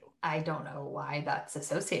wackadoo. I don't know why that's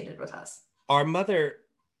associated with us. Our mother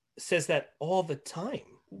says that all the time.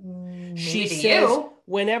 Maybe she says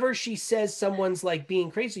whenever she says someone's like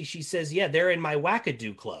being crazy, she says, "Yeah, they're in my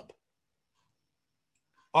wackadoo club."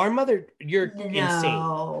 Our mother, you're insane.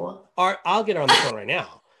 I'll get her on the phone right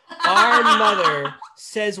now. Our mother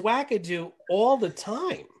says wackadoo all the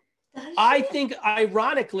time. I think,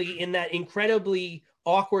 ironically, in that incredibly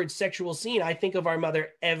awkward sexual scene, I think of our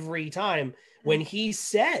mother every time when he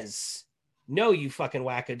says, "No, you fucking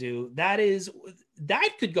wackadoo."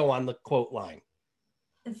 That could go on the quote line.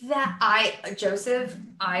 Joseph,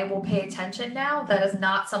 I will pay attention now. That is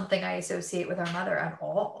not something I associate with our mother at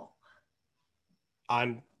all.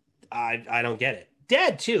 I don't get it.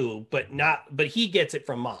 Dad too, but he gets it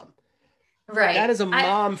from mom. Right. That is a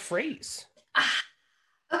mom phrase.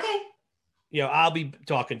 Okay. I'll be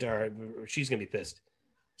talking to her. She's gonna be pissed.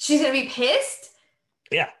 She's gonna be pissed?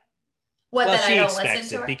 Yeah. What? Well, then she I don't expects listen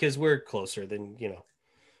to it her? because we're closer than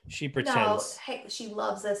she pretends. No, hey, she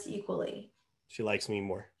loves us equally. She likes me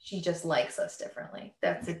more. She just likes us differently.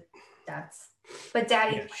 But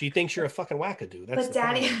Daddy. Yeah, she thinks you're a fucking wackadoo.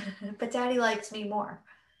 But Daddy likes me more.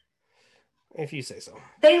 If you say so.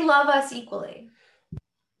 They love us equally.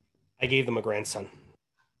 I gave them a grandson.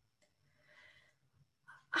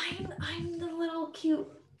 I'm the little cute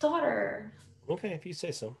daughter. Okay, if you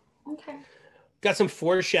say so. Okay. Got some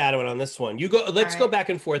foreshadowing on this one. You go. Let's go back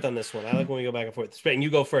and forth on this one. I like when we go back and forth. And you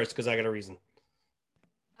go first because I got a reason.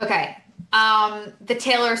 Okay. The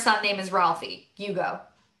Taylor's son name is Ralphie. You go.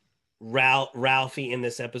 Ralphie in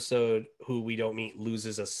this episode, who we don't meet,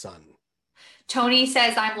 loses a son. Tony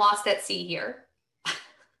says, "I'm lost at sea here."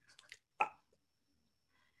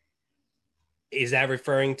 Is that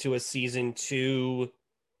referring to a season 2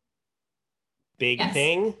 big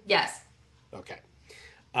thing? Yes. Okay.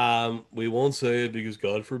 We won't say it because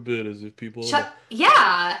God forbid, as if people.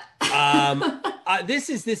 Yeah. This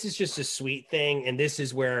is just a sweet thing, and this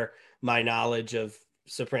is where my knowledge of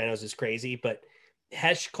Sopranos is crazy. But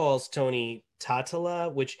Hesh calls Tony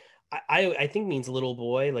Tatala, which I think means little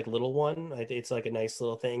boy, like little one. It's like a nice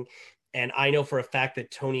little thing, and I know for a fact that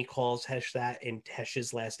Tony calls Hesh that in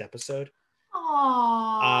Hesh's last episode.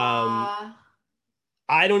 Aww.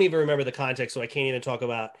 I don't even remember the context, so I can't even talk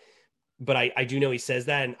about. But I do know he says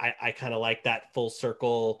that, and I kind of like that full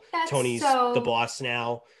circle. Tony's the boss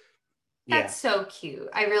now. That's so cute.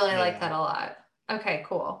 I really like that a lot. Okay,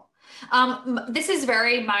 cool. This is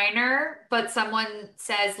very minor, but someone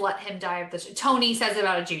says, "Let him die of the." Tony says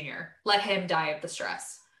about a junior, "Let him die of the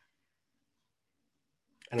stress."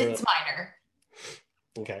 It's minor.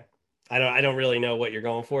 Okay, I don't really know what you're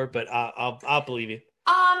going for, but I'll believe you.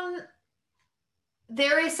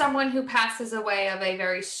 There is someone who passes away of a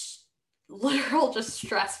very literal, just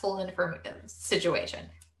stressful situation.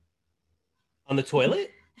 On the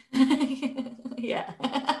toilet? Yeah.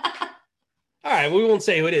 All right, we won't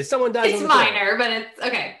say who it is. Someone dies. It's minor, but it's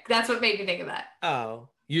okay. That's what made me think of that. Oh,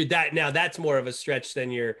 that's more of a stretch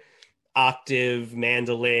than your octave,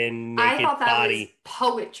 mandolin, I naked thought that was body.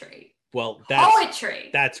 poetry. Well, Poetry.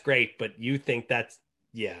 that's great, but you think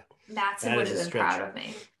yeah, Matson that would is have a been stretch. proud of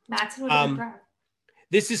me. Matson would have been proud.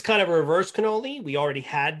 This is kind of a reverse cannoli. We already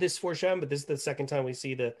had this foreshadowing, but this is the second time we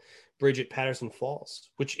see the bridge at Patterson Falls,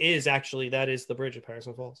 which is actually that is the bridge at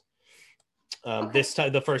Patterson Falls. Okay. This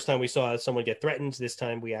time, the first time we saw someone get threatened, this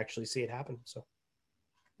time we actually see it happen. So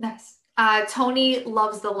Nice. Tony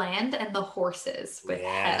loves the land and the horses with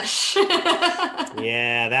Hesh.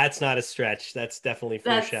 Yeah, that's not a stretch. That's definitely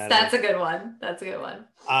foreshadowing. That's a good one. That's a good one.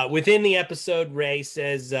 Within the episode, Ray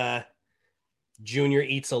says Junior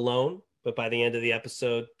eats alone, but by the end of the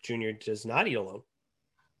episode, Junior does not eat alone.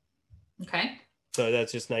 Okay. So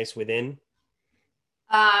that's just nice within.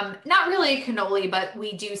 Not really a cannoli, but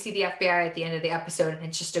we do see the FBI at the end of the episode, and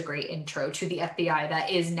it's just a great intro to the FBI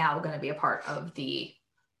that is now going to be a part of the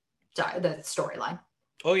storyline.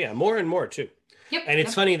 Oh yeah, more and more too. Yep. And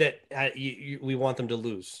it's funny that we want them to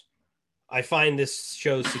lose. I find this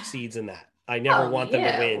show succeeds in that. I never want them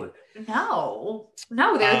to win. No,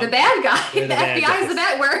 they're the bad guy. The FBI is the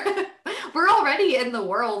bad. We're already in the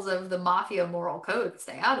worlds of the mafia moral code.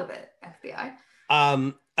 Stay out of it, FBI.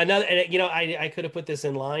 Another, and I could have put this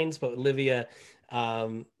in lines, but Olivia,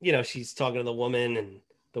 she's talking to the woman, and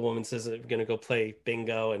the woman says, "I'm gonna go play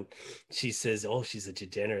bingo," and she says, "Oh, she's a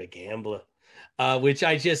degenerate gambler," which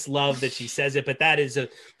I just love that she says it. But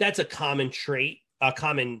that's a common trait, a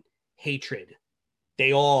common hatred.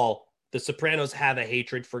 The Sopranos have a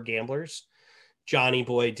hatred for gamblers. Johnny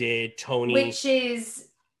Boy did, Tony, which is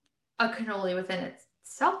a cannoli within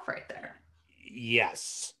itself, right there.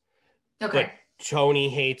 Yes. Okay. But Tony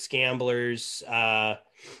hates gamblers.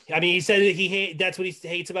 He said that's what he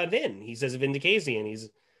hates about Vin. He says Vin DeCasian,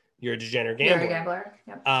 you're a degenerate gambler. You're a gambler.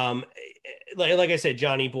 Yep. Like I said,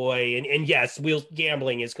 Johnny Boy, and yes,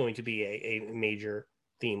 gambling is going to be a major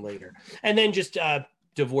theme later. And then just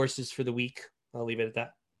divorces for the week. I'll leave it at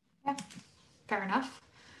that. Yeah, fair enough.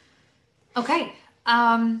 Okay.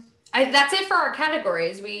 That's it for our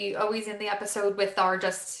categories. We always end the episode with our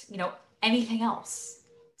just, anything else.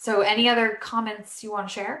 So any other comments you want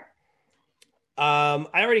to share? I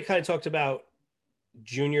already kind of talked about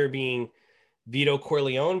Junior being Vito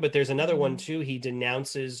Corleone, but there's another one too. He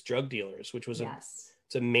denounces drug dealers, which was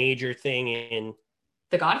it's a major thing in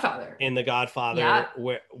The Godfather. Yeah.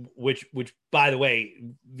 which by the way,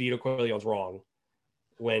 Vito Corleone's wrong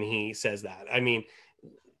when he says that. I mean,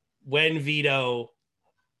 when Vito,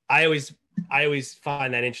 I always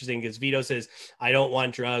find that interesting because Vito says, "I don't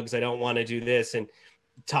want drugs. I don't want to do this," and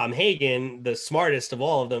Tom Hagen, the smartest of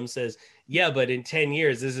all of them, says, "Yeah, but in 10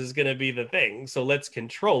 years, this is going to be the thing. So let's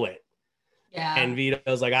control it." Yeah. And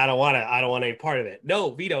Vito's like, I don't want any part of it.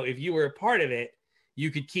 No, Vito, if you were a part of it,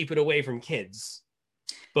 you could keep it away from kids.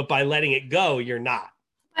 But by letting it go, you're not.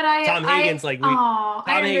 But Tom Hagen's Tom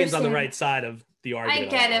Hagen's on the right side of the argument. I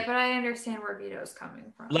get it, but I understand where Vito's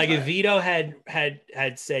coming from. Like if Vito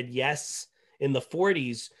had said yes in the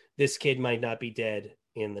 40s, this kid might not be dead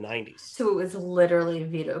in the 90s. So it was literally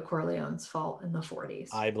Vito Corleone's fault in the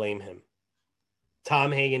 40s. I blame him.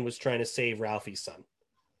 Tom Hagen was trying to save Ralphie's son.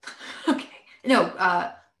 Okay.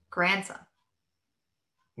 No, grandson.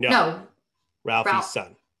 No. Ralphie's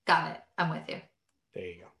son. Got it. I'm with you. There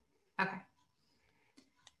you go. Okay.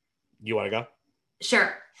 You want to go?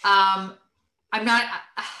 Sure. I'm not.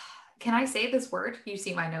 Can I say this word? You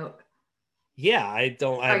see my note. Yeah, I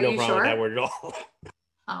have no problem with that word at all.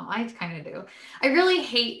 Oh, I kind of do. I really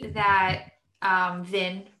hate that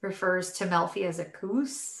Vin refers to Melfi as a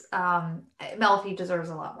coos. Melfi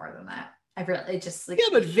deserves a lot more than that.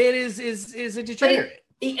 But Vin is a degenerate.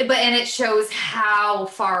 And it shows how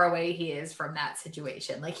far away he is from that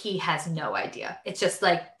situation. Like he has no idea. It's just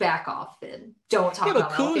like back off, Vin. Don't talk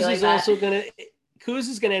about Melfi like that. Coos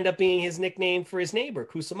is gonna end up being his nickname for his neighbor,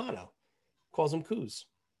 Cusimano. Calls him Coos.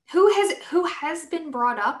 Who has been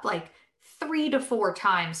brought up like 3 to 4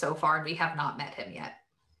 times so far, and we have not met him yet.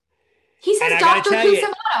 He says Dr.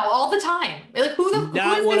 Cusimano all the time. Like who is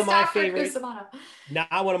this Dr. Cusimano?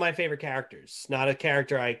 Not one of my favorite characters. Not a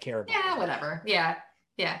character I care about. Yeah, whatever. Yeah.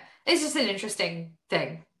 It's just an interesting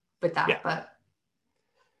thing with that. Yeah. But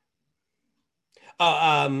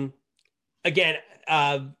again,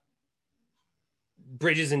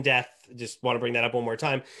 Bridges and Death. Just want to bring that up one more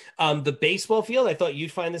time. The baseball field, I thought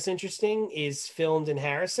you'd find this interesting, is filmed in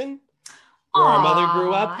Harrison, where our mother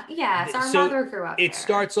grew up. Yes, our mother grew up. It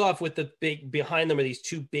starts off with behind them are these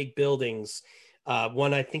 2 big buildings.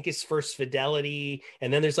 One I think is First Fidelity,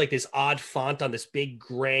 and then there's like this odd font on this big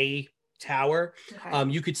gray tower.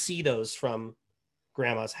 Okay. You could see those from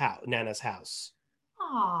Nana's house.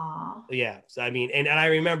 Aww. Yeah, so, I mean, and I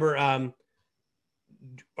remember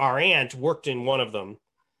our aunt worked in one of them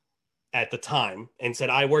at the time and said,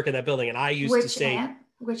 I work in that building. And I used to Which say, aunt?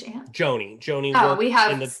 Which aunt? Joni Oh, we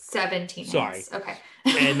worked in have the, 17 sorry. aunts. Okay.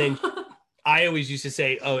 And then I always used to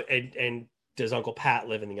say, oh, and does Uncle Pat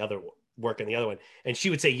live in the other one, work in the other one? And she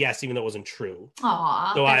would say yes, even though it wasn't true.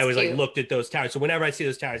 Aw, So I that's always like cute. looked at those towers. So whenever I see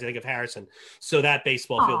those towers, I think of Harrison. So that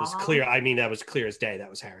baseball field is Aw, clear. I mean, that was clear as day. That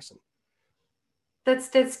was Harrison.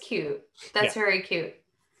 that's cute. Yeah. That's very cute.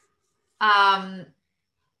 Um,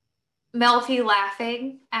 Melfi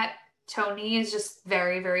laughing at Tony is just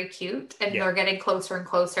very, very cute, and Yeah. they're getting closer and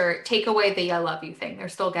closer. Take away the "I love you" thing; they're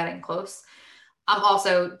still getting close.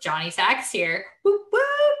 Also Johnny Sacks here. Whoop, whoop.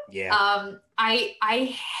 Yeah. I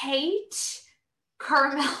hate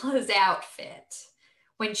Carmela's outfit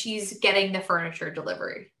when she's getting the furniture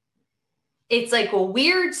delivery. It's like a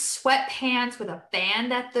weird sweatpants with a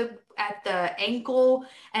band at the ankle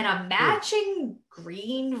and a matching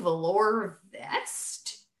green velour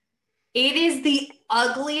vest. It is the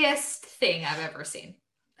ugliest thing I've ever seen.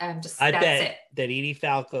 I That's bet it. that Edie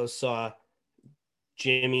Falco saw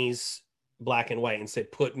Jimmy's black and white and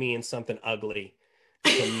said, put me in something ugly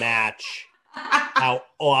to match how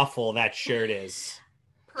awful that shirt is.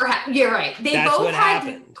 Perhaps you're right. They That's both what had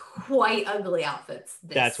happened. quite ugly outfits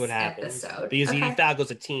this That's what happened. episode. Because Okay. Edie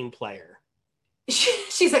Falco's a team player.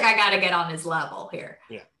 She's like, I gotta get on his level here.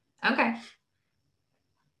 Yeah. Okay.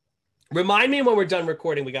 Remind me when we're done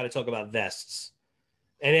recording, we got to talk about vests.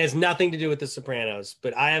 And it has nothing to do with The Sopranos,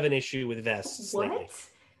 but I have an issue with vests What? lately.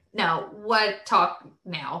 No, what talk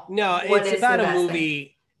now? No, What it's is about the a best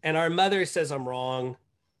movie, and our mother says I'm wrong.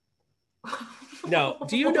 No,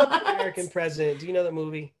 do you know The American President? Do you know that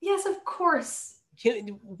movie? Yes, of course.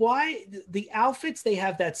 Why the outfits they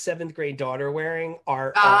have that 7th grade daughter wearing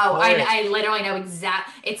are Oh, horrid. I literally know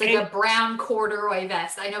exact. It's like a brown corduroy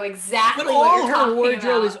vest. I know exactly But what all you're her talking wardrobe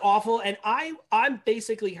about. is awful, and I'm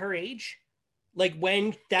basically her age. Like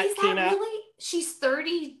when that Is came that out. really? She's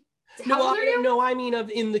 30. No, How old are you? no, I mean of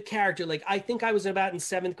in the character. Like I think I was about in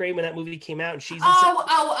 7th grade when that movie came out, and she's in So I know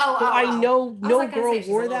I was no like gonna girl say she's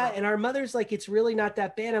a wore little that, bit. and our mother's like, it's really not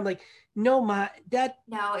that bad. I'm like, no, that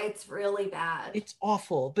No, it's really bad. it's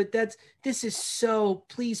awful. But this is so.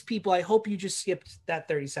 Please, people, I hope you just skipped that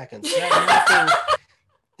 30 seconds.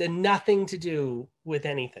 Nothing to do with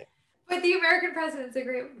anything. But The American President's a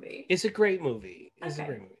great movie. It's a great movie. It's a Okay.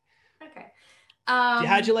 great movie. Okay.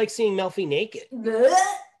 How'd you like seeing Melfi naked?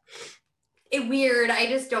 It weird. I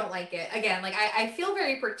just don't like it. Again, like I feel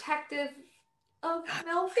very protective of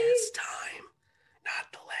Melfi. Last time.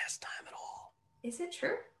 Not the last time at all. Is it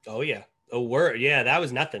true? Oh yeah. Oh word. Yeah, that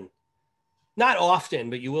was nothing. Not often,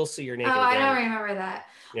 but you will see your naked. Oh, I again. don't remember that.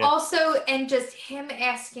 Yeah. Also, and just him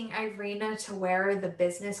asking Irina to wear the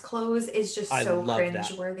business clothes is just so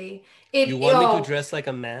cringeworthy. You want me to dress like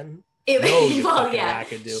a man? No, you well, yeah.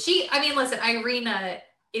 wackadoo. I mean, listen, Irina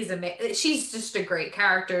is she's just a great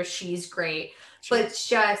character. She's great, but it's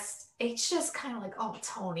just kind of like, oh,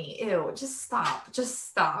 Tony, ew, just stop.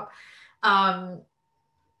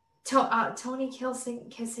 Tony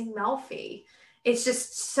kissing Melfi. It's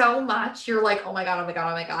just so much. You're like, oh my god, oh my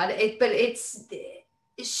god, oh my god.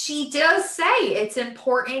 She does say it's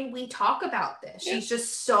important we talk about this. Yeah. She's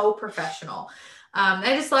just so professional.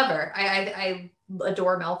 I just love her. I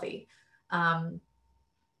adore Melfi.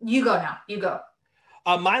 You go now. You go.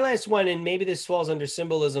 My last one, and maybe this falls under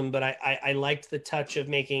symbolism, but I liked the touch of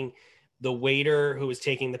making the waiter who was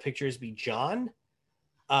taking the pictures be John.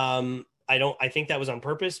 I think that was on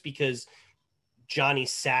purpose because Johnny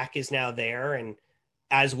Sack is now there, and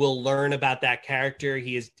as we'll learn about that character,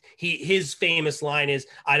 his famous line is,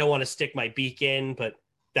 "I don't want to stick my beak in," but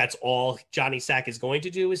that's all Johnny Sack is going to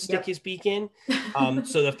do is stick his beak in.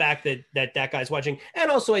 So the fact that guy's watching,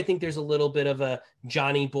 and also I think there's a little bit of a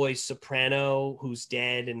Johnny Boy Soprano who's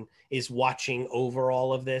dead and is watching over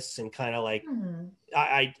all of this and kind of like,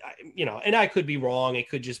 I and I could be wrong. It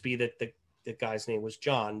could just be that the guy's name was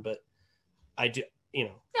John, but I do,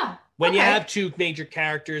 when you have two major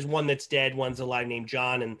characters, one that's dead, one's alive, named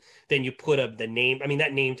John, and then you put up the name. I mean,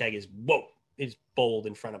 that name tag is bold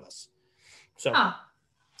in front of us. So,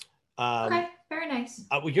 okay, very nice.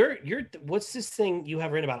 You're what's this thing you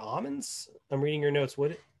have written about almonds? I'm reading your notes.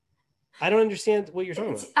 I don't understand what you're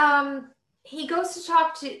talking about. He goes to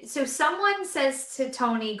talk to. So someone says to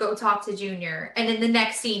Tony, "Go talk to Junior," and in the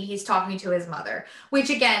next scene, he's talking to his mother, which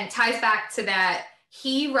again ties back to that.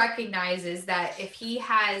 He recognizes that if he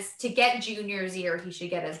has to get Junior's ear, he should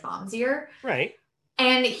get his mom's ear. Right.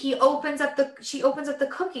 And she opens up the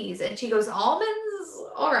cookies and she goes, almonds?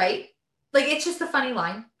 All right. Like, it's just a funny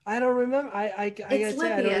line. I don't remember. I It's gotta say, I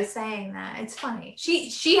don't. Livia saying that. It's funny.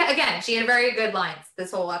 She again, she had very good lines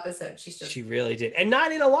this whole episode. She's just She really did, and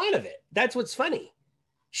not in a lot of it. That's what's funny.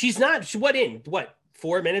 She's not. What in what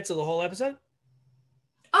 4 minutes of the whole episode?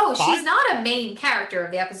 oh, she's 5, not a main character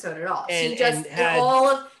of the episode at all. She and just had all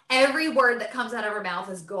of every word that comes out of her mouth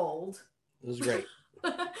is gold. it was great.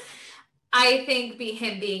 I think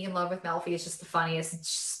him being in love with Melfi is just the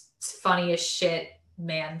funniest shit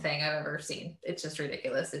man thing I've ever seen. It's just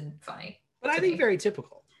ridiculous and funny. But I think very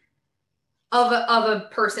typical of a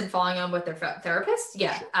person falling in love with their therapist.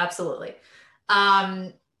 Yeah, sure. Absolutely.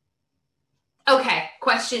 Okay,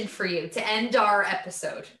 question for you to end our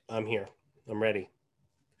episode. I'm here. I'm ready.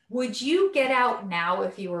 Would you get out now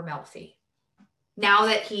if you were Melfi? Now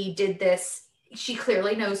that he did this, she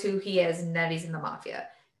clearly knows who he is and that he's in the mafia.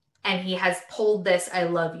 And he has pulled this I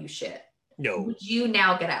love you shit. No. Would you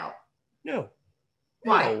now get out? No.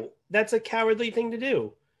 Why? No. That's a cowardly thing to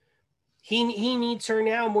do. He needs her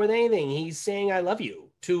now more than anything. He's saying I love you.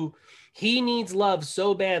 He needs love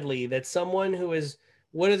so badly that someone who is,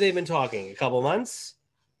 what have they been talking? A couple months?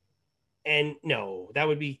 And no, that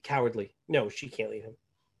would be cowardly. No, she can't leave him.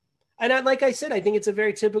 And like I said, I think it's a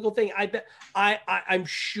very typical thing. I'm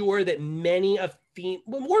sure that many of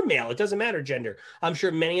or male, it doesn't matter gender. I'm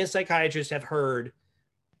sure many a psychiatrists have heard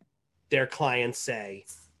their clients say,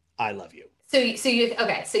 "I love you." So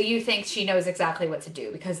you think she knows exactly what to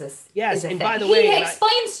do because this is a and thing. By the way,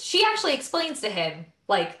 she actually explains to him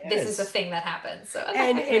like this is a thing that happens. So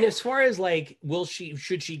and as far as like,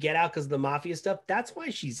 should she get out because of the mafia stuff? That's why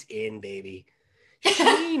she's in, baby.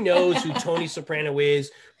 She knows who Tony Soprano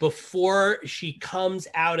is before she comes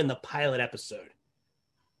out in the pilot episode.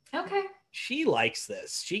 Okay. She likes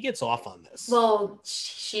this. She gets off on this. Well,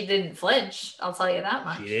 she didn't flinch. I'll tell you that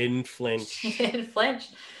much. She didn't flinch. She didn't flinch.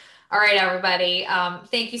 All right, everybody.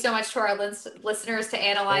 Thank you so much to our listeners to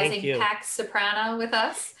analyzing Pax Soprana with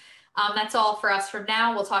us. That's all for us from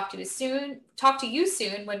now. We'll talk to you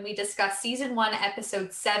soon when we discuss season 1,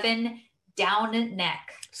 episode 7, Down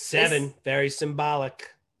Neck. 7, very symbolic.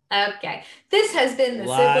 Okay. This has been the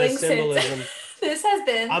sibling symbolism. This has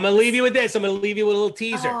been. I'm going to leave you with this. I'm going to leave you with a little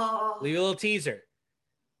teaser. Oh. Leave you a little teaser.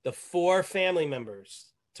 The 4 family members,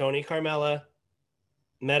 Tony, Carmela,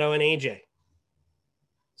 Meadow, and AJ.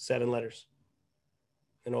 7 letters.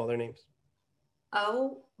 And all their names.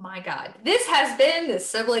 Oh my God. This has been the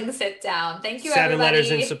Sibling Sit Down. Thank you, 7 everybody. 7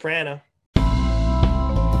 letters in Soprano.